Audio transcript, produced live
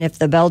If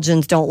the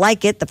Belgians don't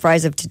like it, the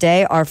fries of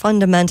today are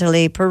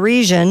fundamentally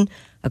Parisian,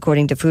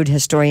 according to food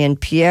historian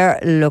Pierre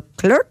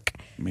Leclerc,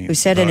 who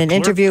said in an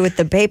interview with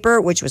the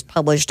paper, which was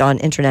published on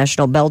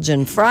International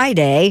Belgian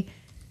Friday,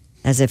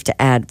 as if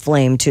to add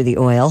flame to the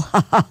oil.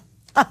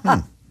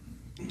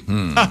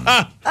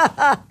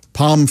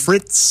 Pommes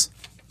frites.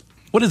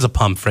 What is a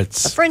pommes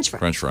frites? A French fry.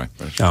 French fry.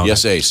 Oh,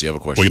 yes, Ace, you have a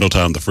question. Well, you know,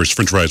 Tom, the first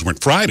French fries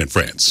weren't fried in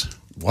France.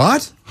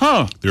 What?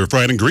 Huh. They were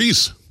fried in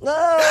grease.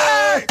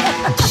 Okay.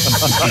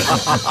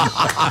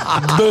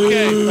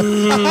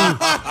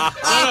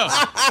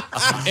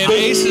 In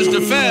Ace's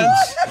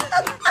defense,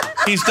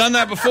 he's done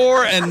that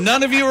before, and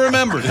none of you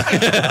remembered it.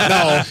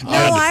 No,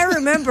 I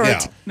remember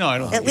it. No, I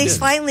don't. At least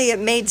finally it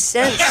made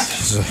sense.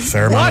 There's a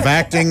fair amount of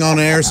acting on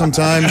air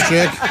sometimes,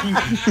 chick.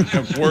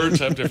 Words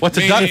have different What's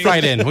a duck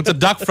fried in? What's a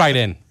duck fried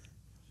in?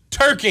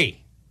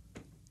 Turkey.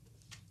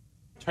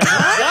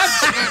 What?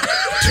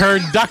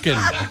 Turducken.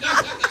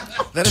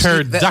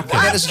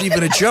 That isn't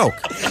even a joke.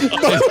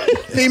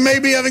 He may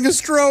be having a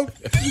stroke.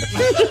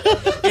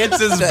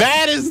 It's as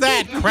bad as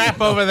that crap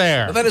over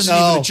there. That isn't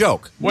even a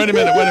joke. Wait a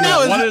minute.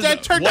 No,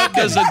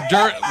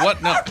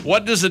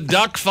 What does a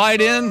duck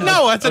fight in?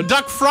 No, it's a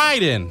duck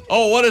fried in.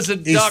 Oh, what is a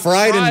He's duck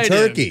fried in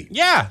turkey.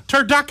 Yeah,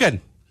 turducken.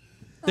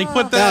 They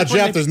put Now,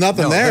 Jeff, there's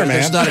nothing there, man.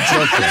 There's not a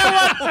joke there. You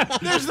know what?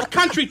 There's the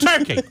country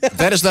turkey.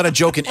 That is not a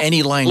joke in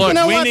any language.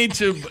 Look, we need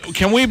to.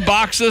 Can we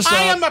box this up?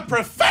 I am a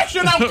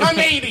professional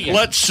comedian.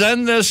 Let's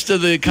send this to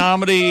the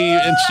Comedy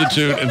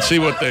Institute and see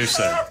what they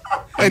say.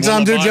 Hey,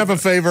 Tom, do Jeff a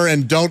favor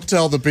and don't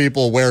tell the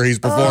people where he's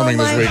performing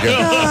this weekend.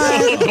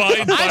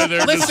 Abide by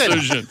their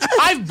decision.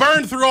 I've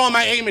burned through all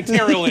my A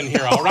material in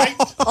here, all right?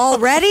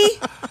 Already?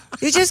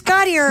 You just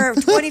got here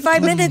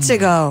 25 minutes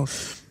ago.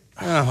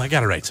 Oh, I got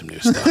to write some new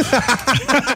stuff.